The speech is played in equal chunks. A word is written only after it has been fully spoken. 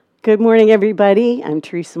Good morning, everybody. I'm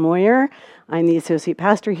Teresa Moyer. I'm the associate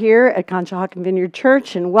pastor here at Conshohocken Vineyard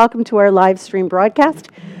Church, and welcome to our live stream broadcast.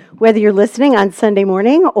 Whether you're listening on Sunday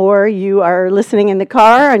morning or you are listening in the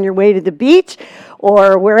car on your way to the beach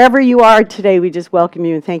or wherever you are today, we just welcome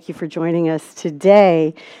you and thank you for joining us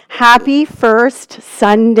today. Happy first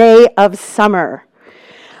Sunday of summer.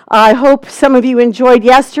 I hope some of you enjoyed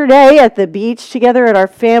yesterday at the beach together at our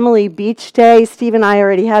family beach day. Steve and I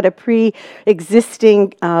already had a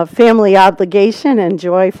pre-existing family obligation and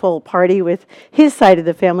joyful party with his side of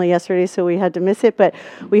the family yesterday, so we had to miss it. But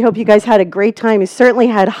we hope you guys had a great time. You certainly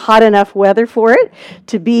had hot enough weather for it.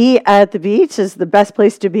 To be at the beach is the best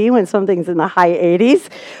place to be when something's in the high 80s,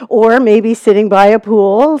 or maybe sitting by a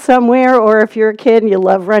pool somewhere, or if you're a kid and you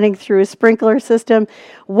love running through a sprinkler system.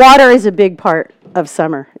 Water is a big part of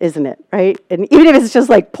summer, isn't it, right? And even if it's just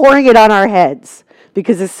like pouring it on our heads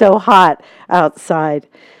because it's so hot outside.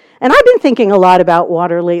 And I've been thinking a lot about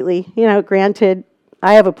water lately. You know, granted,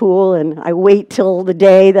 I have a pool and I wait till the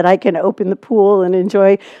day that I can open the pool and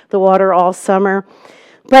enjoy the water all summer.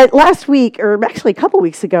 But last week, or actually a couple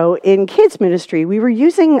weeks ago, in kids ministry, we were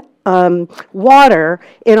using water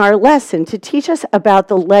in our lesson to teach us about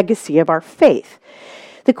the legacy of our faith.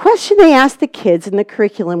 The question they asked the kids in the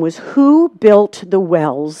curriculum was, who built the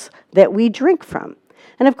wells that we drink from?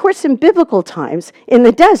 And of course, in biblical times, in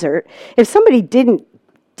the desert, if somebody didn't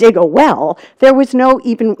dig a well, there was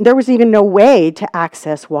even no way to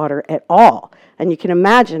access water at all. And you can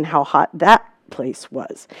imagine how hot that place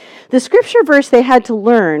was. The scripture verse they had to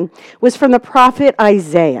learn was from the prophet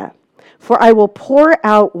Isaiah. For I will pour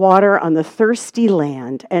out water on the thirsty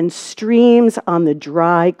land and streams on the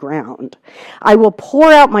dry ground. I will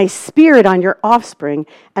pour out my spirit on your offspring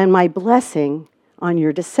and my blessing on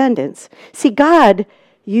your descendants. See, God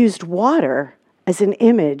used water as an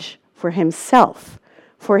image for himself,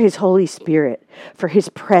 for his Holy Spirit, for his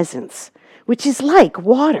presence, which is like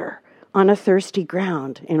water on a thirsty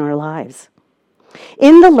ground in our lives.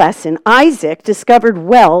 In the lesson, Isaac discovered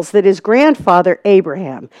wells that his grandfather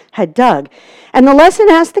Abraham had dug. And the lesson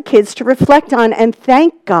asked the kids to reflect on and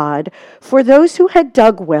thank God for those who had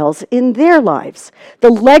dug wells in their lives, the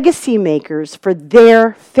legacy makers for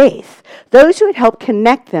their faith, those who had helped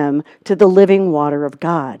connect them to the living water of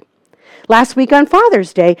God. Last week on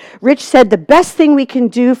Father's Day, Rich said the best thing we can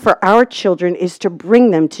do for our children is to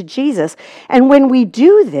bring them to Jesus. And when we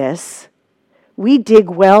do this, we dig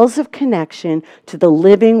wells of connection to the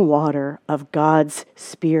living water of God's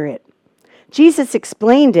Spirit. Jesus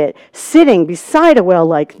explained it sitting beside a well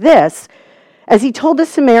like this, as he told the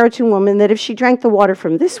Samaritan woman that if she drank the water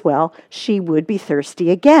from this well, she would be thirsty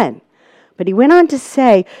again. But he went on to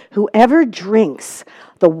say, whoever drinks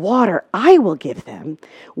the water I will give them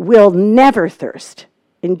will never thirst.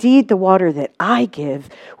 Indeed, the water that I give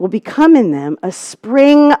will become in them a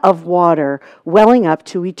spring of water welling up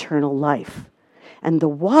to eternal life. And the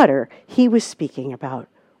water he was speaking about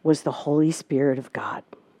was the Holy Spirit of God.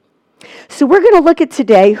 So we're going to look at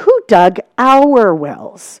today who dug our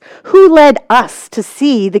wells, who led us to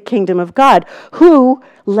see the kingdom of God, who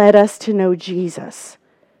led us to know Jesus,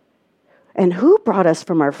 and who brought us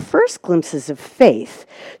from our first glimpses of faith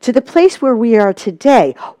to the place where we are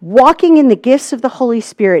today, walking in the gifts of the Holy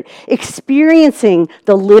Spirit, experiencing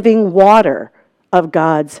the living water of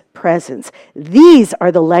God's presence. These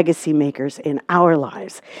are the legacy makers in our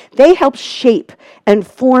lives. They help shape and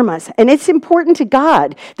form us. And it's important to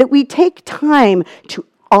God that we take time to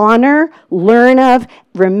honor, learn of,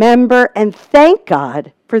 remember, and thank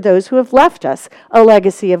God for those who have left us a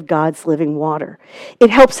legacy of God's living water. It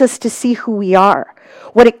helps us to see who we are,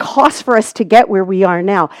 what it costs for us to get where we are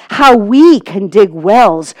now, how we can dig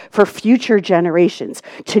wells for future generations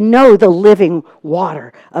to know the living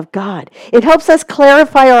water of God. It helps us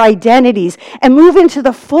clarify our identities and move into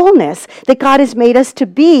the fullness that God has made us to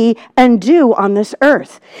be and do on this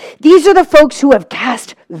earth. These are the folks who have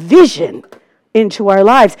cast vision into our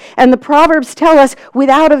lives. And the Proverbs tell us,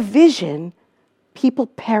 without a vision, people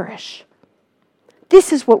perish.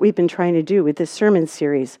 This is what we've been trying to do with this sermon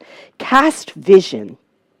series. Cast vision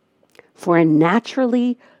for a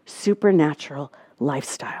naturally supernatural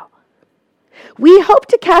lifestyle. We hope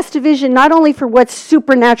to cast a vision not only for what's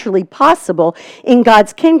supernaturally possible in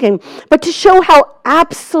God's kingdom, but to show how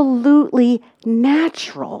absolutely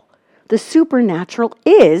natural the supernatural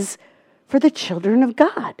is for the children of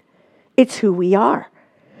God. It's who we are.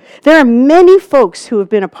 There are many folks who have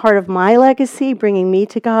been a part of my legacy, bringing me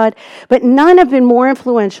to God, but none have been more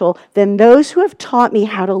influential than those who have taught me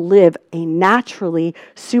how to live a naturally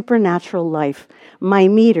supernatural life, my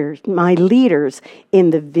leaders in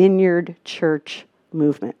the Vineyard Church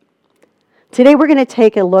movement. Today we're going to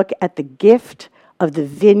take a look at the gift of the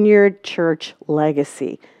Vineyard Church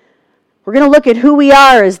legacy. We're going to look at who we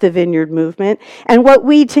are as the Vineyard movement and what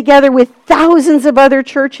we, together with thousands of other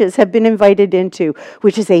churches, have been invited into,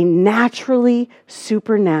 which is a naturally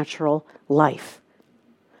supernatural life.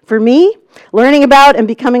 For me, learning about and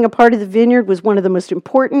becoming a part of the Vineyard was one of the most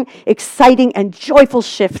important, exciting, and joyful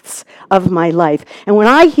shifts of my life. And when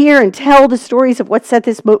I hear and tell the stories of what set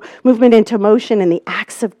this movement into motion and the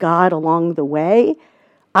acts of God along the way,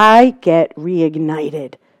 I get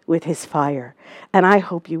reignited with his fire. And I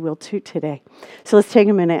hope you will too today. So let's take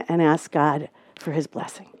a minute and ask God for his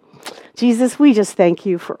blessing. Jesus, we just thank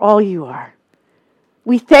you for all you are.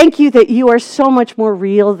 We thank you that you are so much more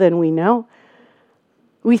real than we know.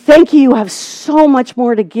 We thank you have so much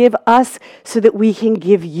more to give us so that we can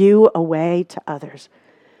give you away to others.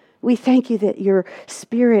 We thank you that your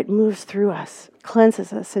Spirit moves through us,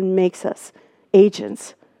 cleanses us, and makes us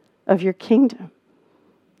agents of your kingdom,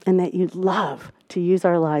 and that you love to use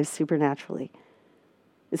our lives supernaturally.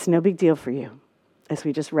 It's no big deal for you as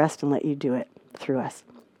we just rest and let you do it through us.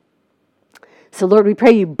 So Lord, we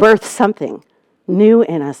pray you birth something new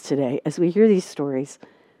in us today as we hear these stories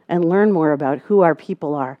and learn more about who our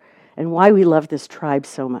people are and why we love this tribe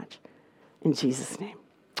so much. In Jesus' name,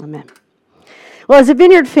 amen. Well, as a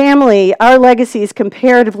Vineyard family, our legacy is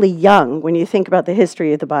comparatively young when you think about the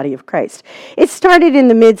history of the body of Christ. It started in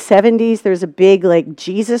the mid-'70s. There's a big,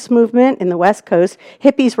 Jesus movement in the West Coast.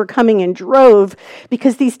 Hippies were coming in droves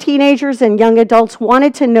because these teenagers and young adults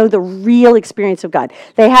wanted to know the real experience of God.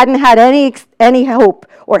 They hadn't had any hope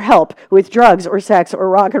or help with drugs or sex or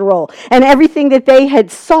rock and roll. And everything that they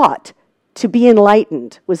had sought to be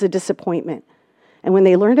enlightened was a disappointment. And when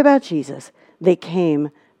they learned about Jesus, they came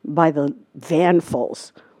by the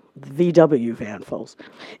vanfuls, VW vanfuls.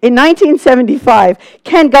 In 1975,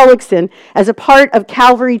 Ken Gullickson, as a part of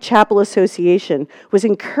Calvary Chapel Association, was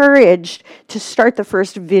encouraged to start the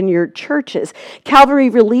first Vineyard churches. Calvary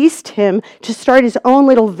released him to start his own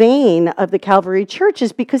little vein of the Calvary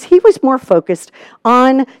churches because he was more focused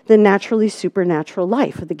on the naturally supernatural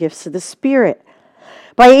life of the gifts of the Spirit.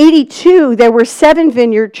 By 82, there were 7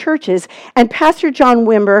 Vineyard churches, and Pastor John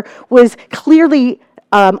Wimber was clearly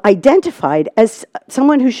identified as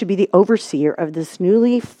someone who should be the overseer of this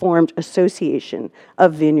newly formed association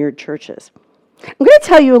of Vineyard churches. I'm going to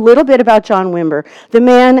tell you a little bit about John Wimber, the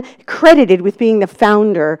man credited with being the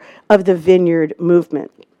founder of the Vineyard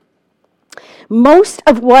movement. Most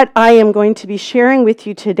of what I am going to be sharing with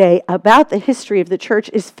you today about the history of the church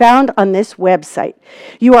is found on this website.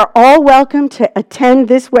 You are all welcome to attend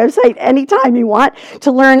this website anytime you want to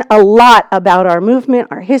learn a lot about our movement,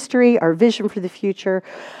 our history, our vision for the future,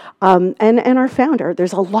 and our founder.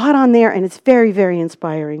 There's a lot on there, and it's very, very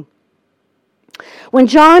inspiring. When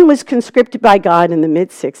John was conscripted by God in the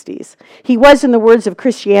mid-'60s, he was, in the words of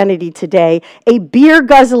Christianity Today, a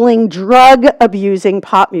beer-guzzling, drug-abusing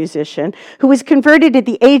pop musician who was converted at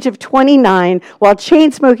the age of 29 while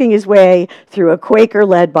chain-smoking his way through a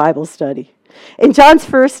Quaker-led Bible study. In John's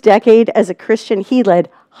first decade as a Christian, he led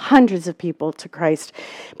hundreds of people to Christ.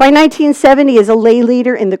 By 1970, as a lay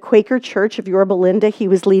leader in the Quaker Church of Yorba Linda, he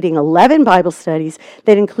was leading 11 Bible studies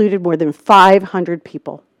that included more than 500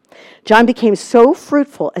 people. John became so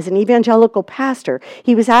fruitful as an evangelical pastor,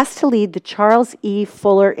 he was asked to lead the Charles E.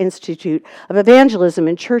 Fuller Institute of Evangelism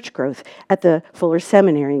and Church Growth at the Fuller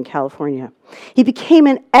Seminary in California. He became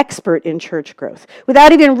an expert in church growth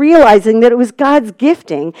without even realizing that it was God's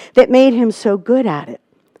gifting that made him so good at it.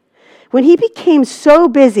 When he became so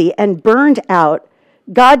busy and burned out,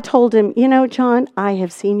 God told him, John, I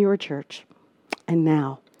have seen your church, and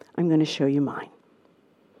now I'm going to show you mine.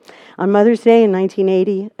 On Mother's Day in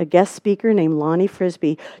 1980, a guest speaker named Lonnie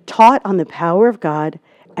Frisbee taught on the power of God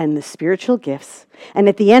and the spiritual gifts. And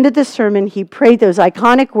at the end of the sermon, he prayed those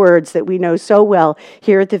iconic words that we know so well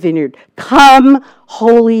here at the Vineyard, "Come,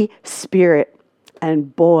 Holy Spirit."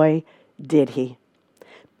 And boy, did he.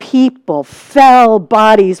 People fell,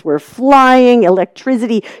 bodies were flying,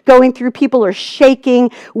 electricity going through, people are shaking,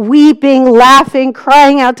 weeping, laughing,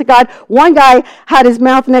 crying out to God. One guy had his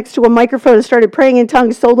mouth next to a microphone and started praying in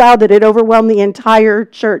tongues so loud that it overwhelmed the entire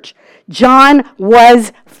church. John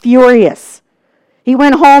was furious. He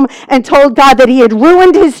went home and told God that he had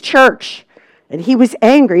ruined his church, and he was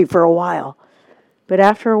angry for a while. But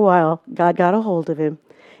after a while, God got a hold of him,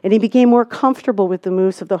 and he became more comfortable with the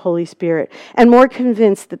moves of the Holy Spirit and more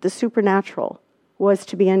convinced that the supernatural was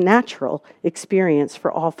to be a natural experience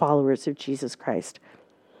for all followers of Jesus Christ.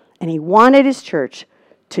 And he wanted his church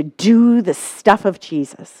to do the stuff of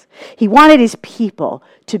Jesus. He wanted his people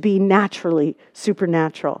to be naturally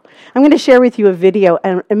supernatural. I'm going to share with you a video,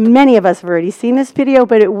 and many of us have already seen this video,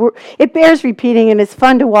 but it bears repeating, and it's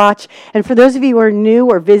fun to watch. And for those of you who are new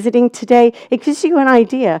or visiting today, it gives you an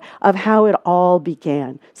idea of how it all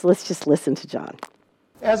began. So let's just listen to John.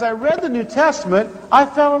 As I read the New Testament, I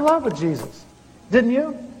fell in love with Jesus. Didn't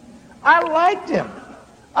you? I liked him.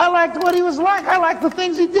 I liked what he was like. I liked the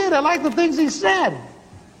things he did. I liked the things he said.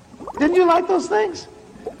 Didn't you like those things?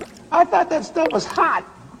 I thought that stuff was hot.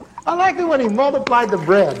 I liked it when he multiplied the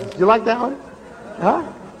bread. Did you like that one?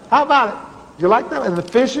 Huh? How about it? Did you like that? And the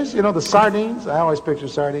fishes, you know, the sardines. I always picture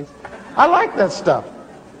sardines. I like that stuff.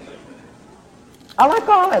 I like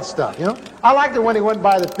all that stuff, you know. I liked it when he went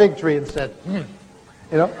by the fig tree and said, you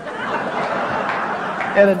know,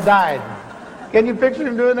 and it died. Can you picture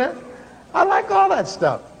him doing that? I like all that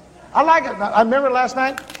stuff. I like it. I remember last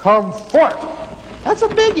night, come forth. That's a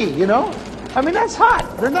biggie, you know. I mean, that's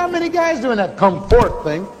hot. There's not many guys doing that come forth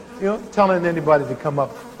thing, you know, telling anybody to come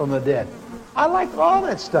up from the dead. I like all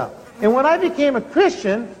that stuff. And when I became a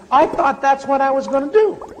Christian, I thought that's what I was going to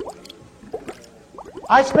do.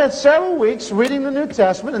 I spent several weeks reading the New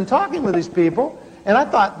Testament and talking with these people, and I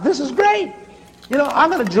thought, this is great. You know, I'm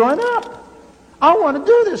going to join up. I want to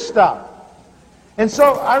do this stuff. And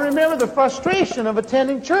so I remember the frustration of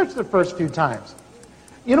attending church the first few times.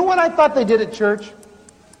 You know what I thought they did at church?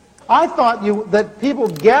 I thought that people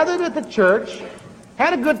gathered at the church,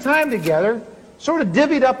 had a good time together, sort of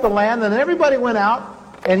divvied up the land, and then everybody went out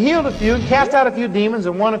and healed a few, and cast out a few demons,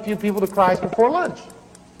 and won a few people to Christ before lunch.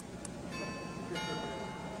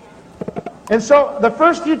 And so the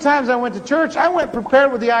first few times I went to church, I went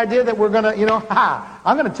prepared with the idea that we're going to, you know,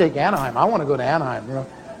 I'm going to take Anaheim. I want to go to Anaheim, you know,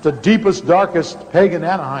 the deepest, darkest pagan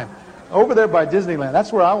Anaheim. Over there by Disneyland.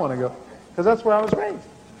 That's where I want to go, because that's where I was raised.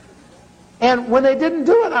 And when they didn't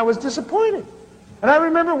do it, I was disappointed. And I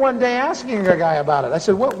remember one day asking a guy about it. I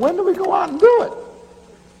said, when do we go out and do it?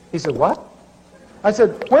 He said, what? I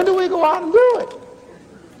said, when do we go out and do it?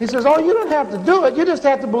 He says, oh, you don't have to do it. You just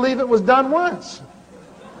have to believe it was done once.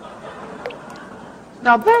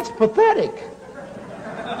 Now that's pathetic,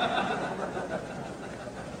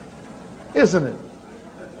 isn't it?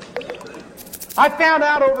 I found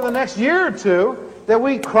out over the next year or two that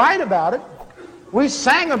we cried about it, we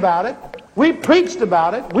sang about it, we preached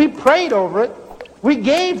about it, we prayed over it, we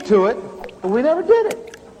gave to it, but we never did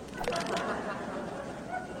it.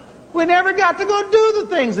 We never got to go do the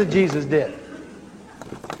things that Jesus did.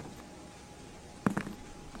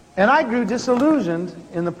 And I grew disillusioned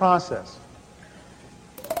in the process.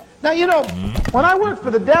 Now, you know, when I worked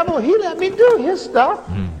for the devil, he let me do his stuff.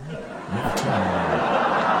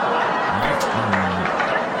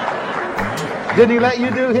 Did he let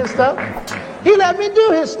you do his stuff? He let me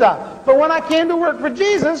do his stuff. But when I came to work for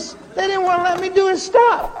Jesus, they didn't want to let me do his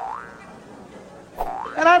stuff.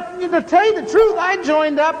 And to tell you the truth, I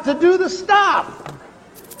joined up to do the stuff.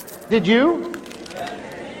 Did you?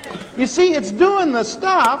 You see, it's doing the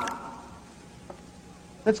stuff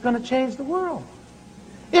that's going to change the world.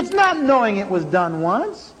 It's not knowing it was done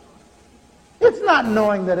once. It's not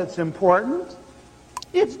knowing that it's important.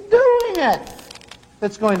 It's doing it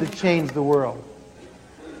that's going to change the world.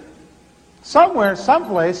 Somewhere,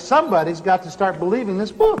 someplace, somebody's got to start believing this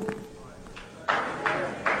book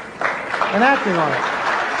and acting on it.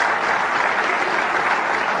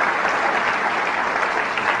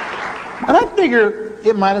 And I figure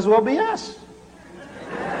it might as well be us.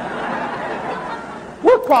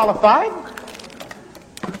 We're qualified.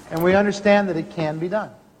 And we understand that it can be done.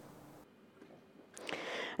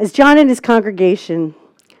 As John and his congregation,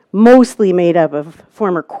 mostly made up of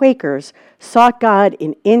former Quakers, sought God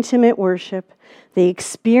in intimate worship, they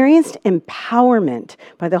experienced empowerment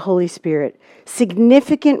by the Holy Spirit,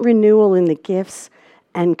 significant renewal in the gifts,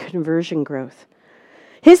 and conversion growth.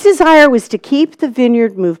 His desire was to keep the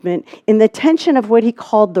Vineyard movement in the tension of what he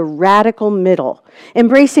called the radical middle,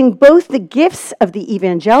 embracing both the gifts of the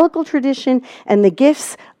evangelical tradition and the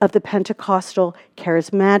gifts of the Pentecostal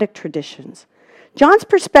charismatic traditions. John's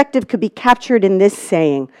perspective could be captured in this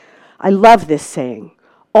saying. I love this saying.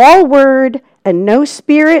 All word and no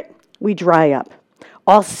spirit, we dry up.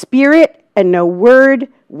 All spirit and no word,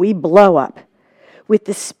 we blow up. With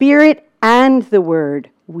the spirit and the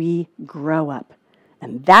word, we grow up.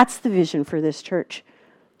 And that's the vision for this church,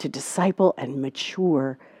 to disciple and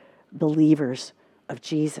mature believers of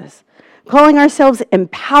Jesus. Calling ourselves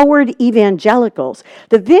empowered evangelicals,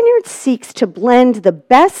 the Vineyard seeks to blend the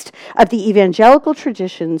best of the evangelical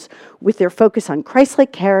traditions with their focus on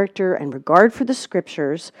Christ-like character and regard for the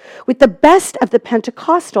scriptures, with the best of the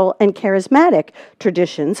Pentecostal and charismatic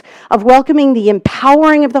traditions of welcoming the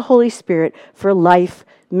empowering of the Holy Spirit for life,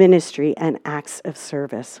 ministry, and acts of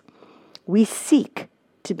service. We seek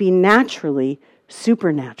to be naturally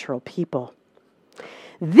supernatural people.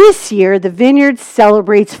 This year, the Vineyard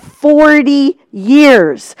celebrates 40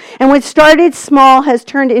 years. And what started small has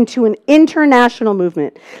turned into an international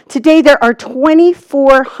movement. Today, there are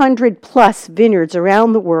 2,400 plus vineyards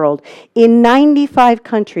around the world in 95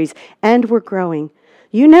 countries, and we're growing.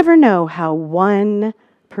 You never know how one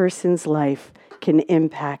person's life can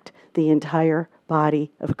impact the entire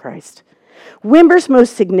body of Christ. Wimber's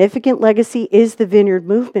most significant legacy is the Vineyard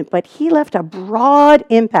movement, but he left a broad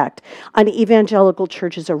impact on evangelical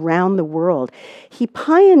churches around the world. He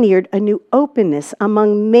pioneered a new openness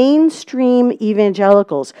among mainstream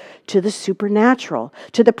evangelicals to the supernatural,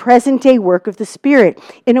 to the present-day work of the Spirit,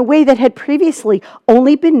 in a way that had previously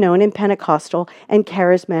only been known in Pentecostal and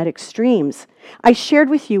charismatic streams. I shared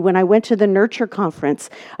with you when I went to the Nurture Conference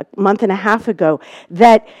a month and a half ago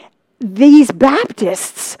that these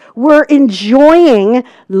Baptists were enjoying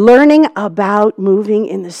learning about moving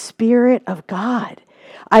in the Spirit of God.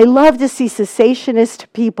 I love to see cessationist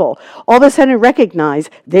people all of a sudden recognize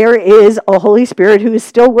there is a Holy Spirit who is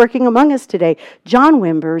still working among us today. John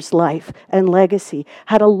Wimber's life and legacy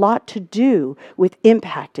had a lot to do with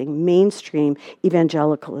impacting mainstream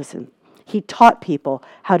evangelicalism. He taught people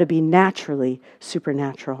how to be naturally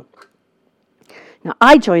supernatural. Now,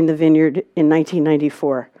 I joined the Vineyard in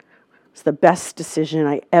 1994. It's the best decision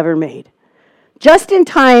I ever made. Just in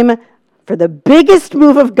time for the biggest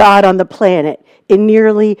move of God on the planet in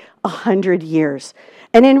nearly 100 years.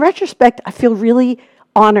 And in retrospect, I feel really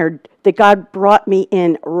honored that God brought me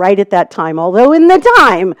in right at that time. Although in the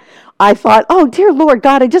time, I thought, oh, dear Lord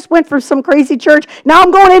God, I just went from some crazy church. Now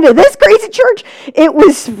I'm going into this crazy church. It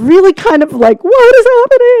was really kind of like, what is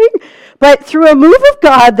happening? But through a move of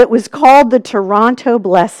God that was called the Toronto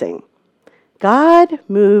Blessing, God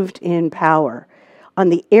moved in power on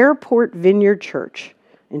the Airport Vineyard Church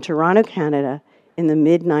in Toronto, Canada in the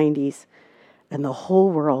mid-90s, and the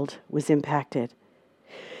whole world was impacted.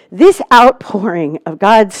 This outpouring of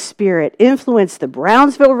God's Spirit influenced the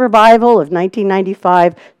Brownsville Revival of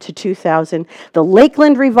 1995 to 2000, the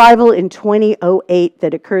Lakeland Revival in 2008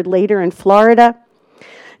 that occurred later in Florida.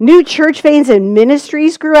 New church veins and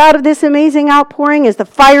ministries grew out of this amazing outpouring as the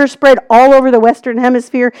fire spread all over the Western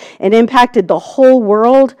Hemisphere and impacted the whole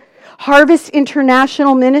world. Harvest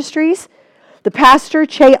International Ministries, the pastor,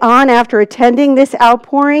 Che An, after attending this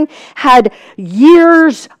outpouring, had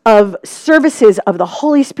years of services of the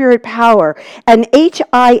Holy Spirit power, and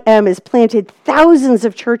HIM has planted thousands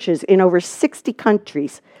of churches in over 60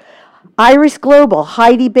 countries. Iris Global,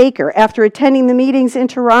 Heidi Baker, after attending the meetings in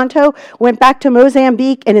Toronto, went back to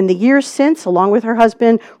Mozambique, and in the years since, along with her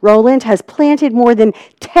husband, Roland, has planted more than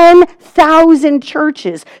 10,000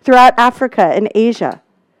 churches throughout Africa and Asia.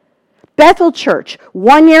 Bethel Church,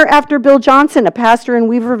 1 year after Bill Johnson, a pastor in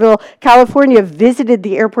Weaverville, California, visited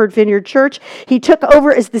the Airport Vineyard Church, he took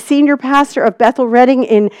over as the senior pastor of Bethel Redding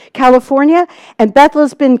in California, and Bethel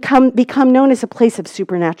has become known as a place of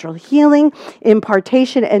supernatural healing,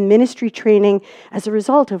 impartation, and ministry training as a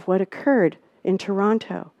result of what occurred in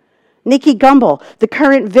Toronto. Nikki Gumbel, the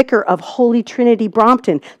current vicar of Holy Trinity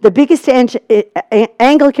Brompton, the biggest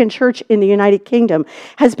Anglican church in the United Kingdom,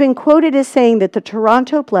 has been quoted as saying that the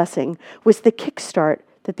Toronto Blessing was the kickstart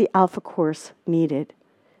that the Alpha Course needed.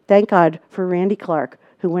 Thank God for Randy Clark,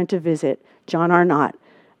 who went to visit John Arnott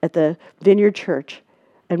at the Vineyard Church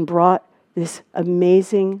and brought this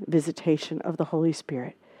amazing visitation of the Holy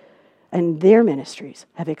Spirit. And their ministries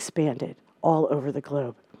have expanded all over the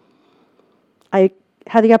globe. I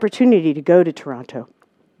had the opportunity to go to Toronto.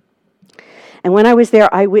 And when I was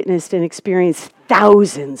there, I witnessed and experienced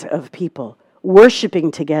thousands of people worshiping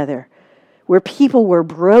together, where people were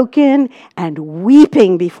broken and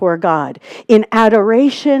weeping before God in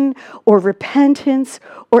adoration or repentance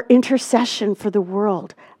or intercession for the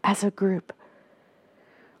world as a group.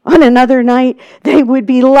 On another night, they would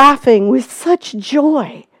be laughing with such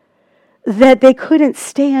joy that they couldn't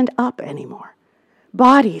stand up anymore.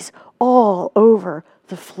 Bodies all over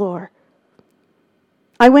the floor.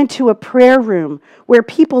 I went to a prayer room where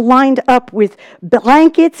people lined up with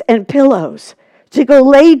blankets and pillows to go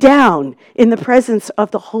lay down in the presence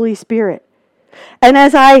of the Holy Spirit. And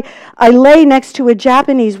as I lay next to a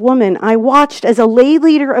Japanese woman, I watched as a lay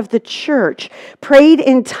leader of the church prayed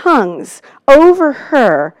in tongues over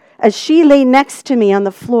her as she lay next to me on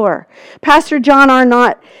the floor. Pastor John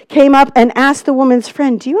Arnott came up and asked the woman's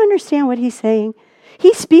friend, "Do you understand what he's saying?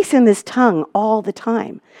 He speaks in this tongue all the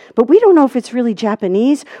time, but we don't know if it's really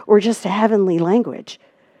Japanese or just a heavenly language."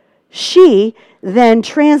 She then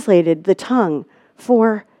translated the tongue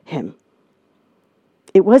for him.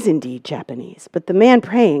 It was indeed Japanese, but the man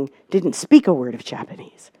praying didn't speak a word of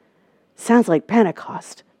Japanese. Sounds like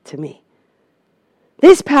Pentecost to me.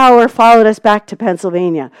 This power followed us back to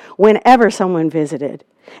Pennsylvania whenever someone visited.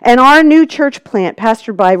 And our new church plant,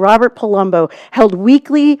 pastored by Robert Palumbo, held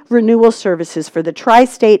weekly renewal services for the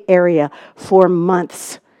tri-state area for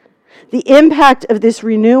months. The impact of this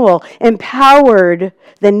renewal empowered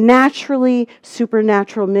the naturally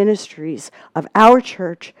supernatural ministries of our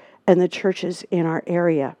church and the churches in our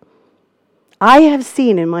area. I have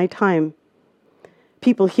seen in my time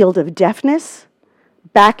people healed of deafness,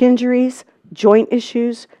 back injuries, joint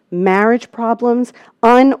issues, marriage problems,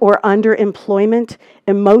 or underemployment,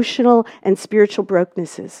 emotional and spiritual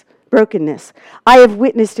brokenness. I have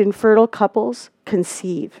witnessed infertile couples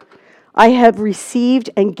conceive. I have received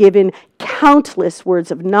and given countless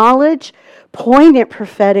words of knowledge, poignant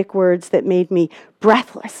prophetic words that made me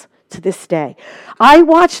breathless to this day. I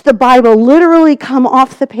watched the Bible literally come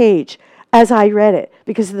off the page as I read it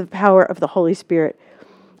because of the power of the Holy Spirit.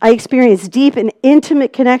 I experienced deep and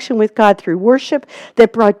intimate connection with God through worship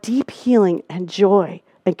that brought deep healing and joy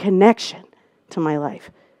and connection to my life.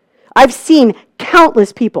 I've seen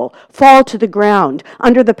countless people fall to the ground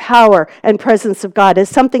under the power and presence of God as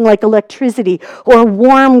something like electricity or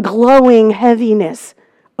warm, glowing heaviness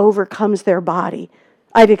overcomes their body.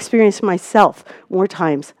 I've experienced myself more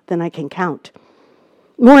times than I can count.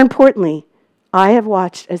 More importantly, I have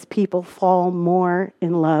watched as people fall more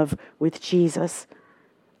in love with Jesus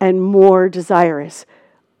and more desirous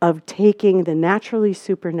of taking the naturally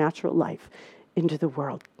supernatural life into the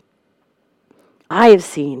world. I have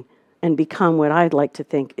seen and become what I'd like to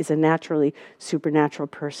think is a naturally supernatural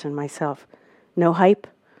person myself. No hype,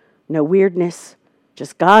 no weirdness,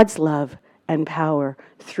 just God's love and power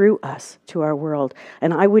through us to our world.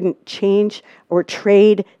 And I wouldn't change or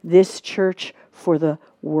trade this church for the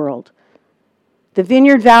world. The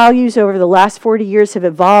Vineyard values over the last 40 years have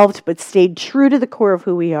evolved but stayed true to the core of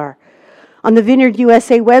who we are. On the Vineyard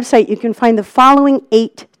USA website, you can find the following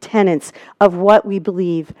 8 tenets of what we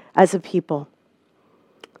believe as a people.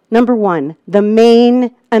 Number 1, the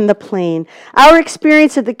main and the plain. Our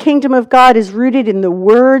experience of the kingdom of God is rooted in the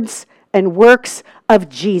words and works of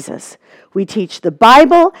Jesus. We teach the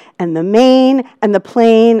Bible and the main and the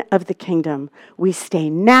plain of the kingdom. We stay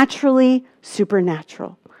naturally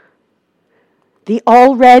supernatural. The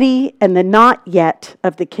already and the not yet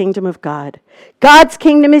of the kingdom of God. God's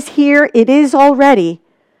kingdom is here. It is already,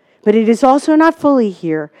 but it is also not fully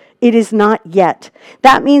here. It is not yet.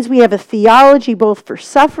 That means we have a theology both for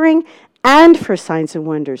suffering and for signs and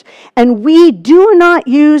wonders. And we do not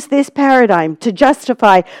use this paradigm to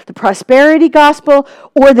justify the prosperity gospel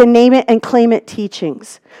or the name it and claim it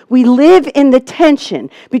teachings. We live in the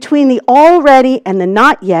tension between the already and the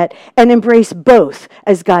not yet and embrace both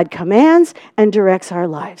as God commands and directs our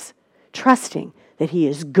lives, trusting that He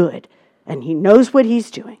is good and He knows what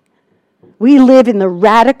He's doing. We live in the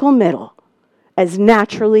radical middle as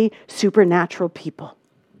naturally supernatural people.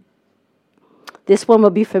 This one will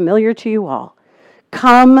be familiar to you all.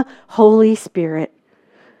 Come, Holy Spirit.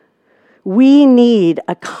 We need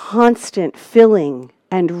a constant filling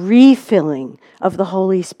and refilling of the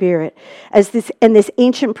Holy Spirit. This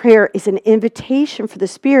ancient prayer is an invitation for the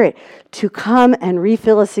Spirit to come and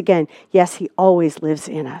refill us again. Yes, He always lives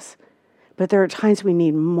in us. But there are times we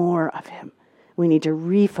need more of Him. We need to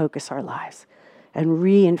refocus our lives and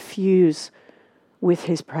re-infuse with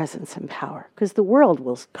His presence and power, because the world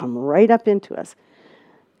will come right up into us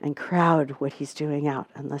and crowd what He's doing out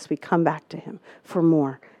unless we come back to Him for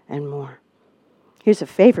more and more. Here's a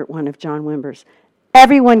favorite one of John Wimber's.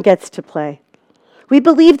 Everyone gets to play. We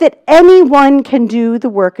believe that anyone can do the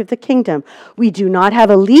work of the kingdom. We do not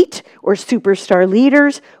have elite or superstar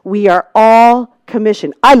leaders. We are all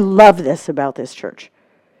commissioned. I love this about this church.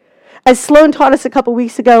 As Sloan taught us a couple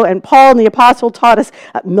weeks ago, and Paul and the apostle taught us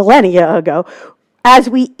millennia ago, as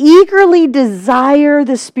we eagerly desire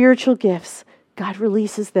the spiritual gifts, God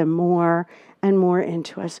releases them more and more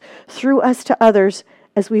into us, through us to others,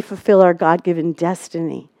 as we fulfill our God-given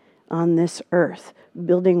destiny on this earth,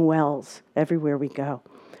 building wells everywhere we go.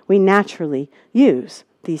 We naturally use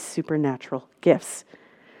these supernatural gifts.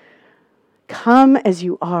 Come as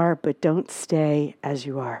you are, but don't stay as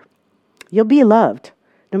you are. You'll be loved,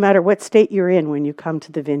 no matter what state you're in when you come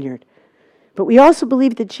to the Vineyard. But we also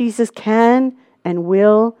believe that Jesus can and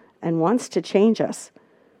will and wants to change us.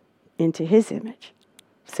 into his image.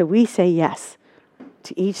 So we say yes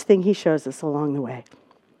to each thing he shows us along the way.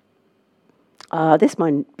 This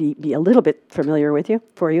might be a little bit familiar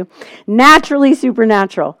for you. Naturally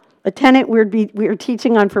supernatural, a tenet we're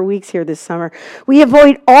teaching on for weeks here this summer. We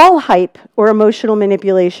avoid all hype or emotional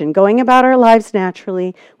manipulation. Going about our lives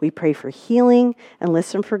naturally, we pray for healing and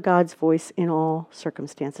listen for God's voice in all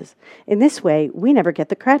circumstances. In this way, we never get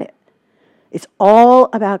the credit. It's all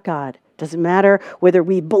about God. Doesn't matter whether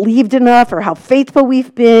we believed enough or how faithful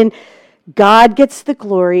we've been. God gets the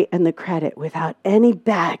glory and the credit without any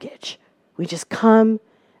baggage. We just come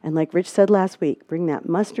and, like Rich said last week, bring that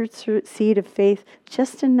mustard seed of faith,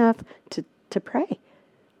 just enough to pray.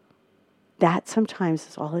 That sometimes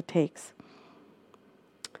is all it takes.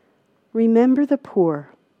 Remember the poor.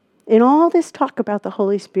 In all this talk about the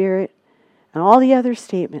Holy Spirit and all the other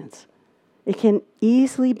statements, it can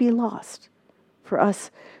easily be lost for us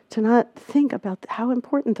to not think about how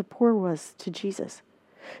important the poor was to Jesus.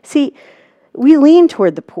 See, we lean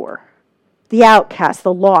toward the poor, the outcast,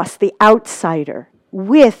 the lost, the outsider,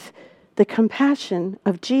 with the compassion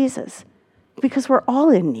of Jesus, because we're all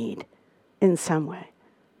in need in some way.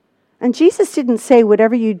 And Jesus didn't say,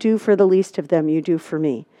 whatever you do for the least of them, you do for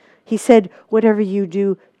me. He said, whatever you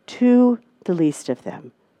do to the least of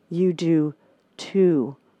them, you do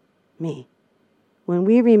to me. When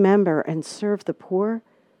we remember and serve the poor,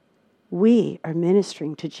 we are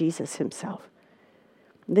ministering to Jesus himself.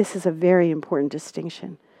 This is a very important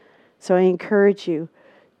distinction. So I encourage you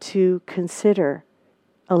to consider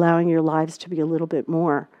allowing your lives to be a little bit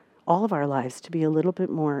more, all of our lives to be a little bit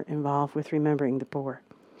more involved with remembering the poor.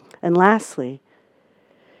 And lastly,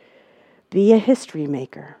 be a history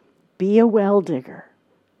maker. Be a well digger.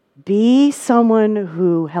 Be someone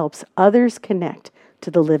who helps others connect to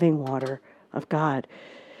the living water of God.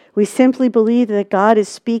 We simply believe that God is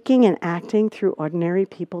speaking and acting through ordinary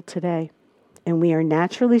people today. And we are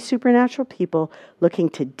naturally supernatural people looking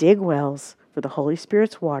to dig wells for the Holy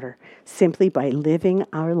Spirit's water simply by living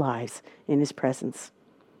our lives in his presence.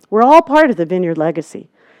 We're all part of the Vineyard legacy.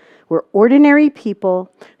 We're ordinary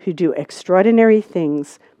people who do extraordinary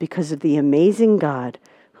things because of the amazing God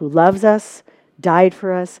who loves us, died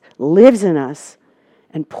for us, lives in us,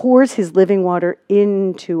 and pours his living water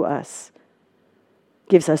into us.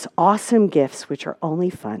 Gives us awesome gifts which are only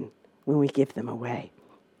fun when we give them away.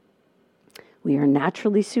 We are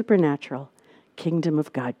naturally supernatural, kingdom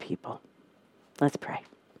of God people. Let's pray.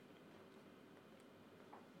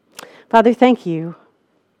 Father, thank you.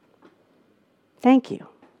 Thank you.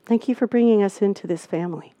 Thank you for bringing us into this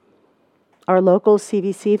family. Our local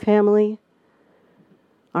CVC family,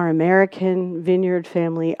 our American Vineyard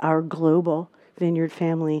family, our global Vineyard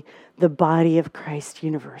family, the body of Christ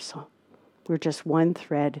universal. We're just one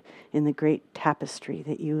thread in the great tapestry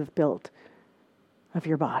that you have built of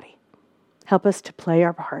your body. Help us to play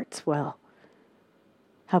our parts well.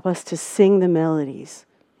 Help us to sing the melodies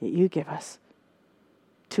that you give us,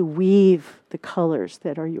 to weave the colors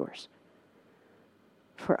that are yours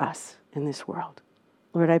for us in this world.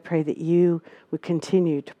 Lord, I pray that you would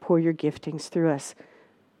continue to pour your giftings through us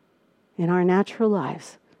in our natural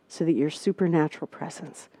lives so that your supernatural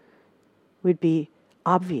presence would be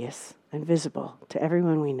obvious and visible to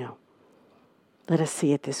everyone we know. Let us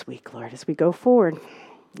see it this week, Lord, as we go forward.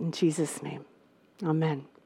 In Jesus' name, amen.